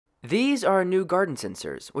These are our new garden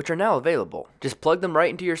sensors, which are now available. Just plug them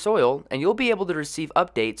right into your soil, and you'll be able to receive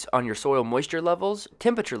updates on your soil moisture levels,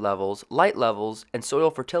 temperature levels, light levels, and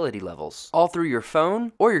soil fertility levels, all through your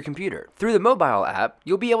phone or your computer. Through the mobile app,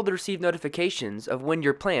 you'll be able to receive notifications of when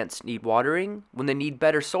your plants need watering, when they need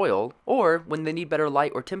better soil, or when they need better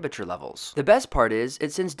light or temperature levels. The best part is,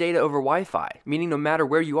 it sends data over Wi-Fi, meaning no matter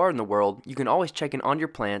where you are in the world, you can always check in on your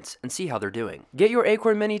plants and see how they're doing. Get your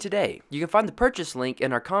Acorn Mini today. You can find the purchase link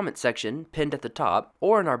in our comment section pinned at the top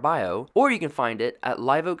or in our bio, or you can find it at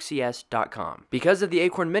liveoakcs.com. Because of the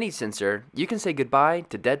Acorn Mini sensor, you can say goodbye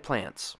to dead plants.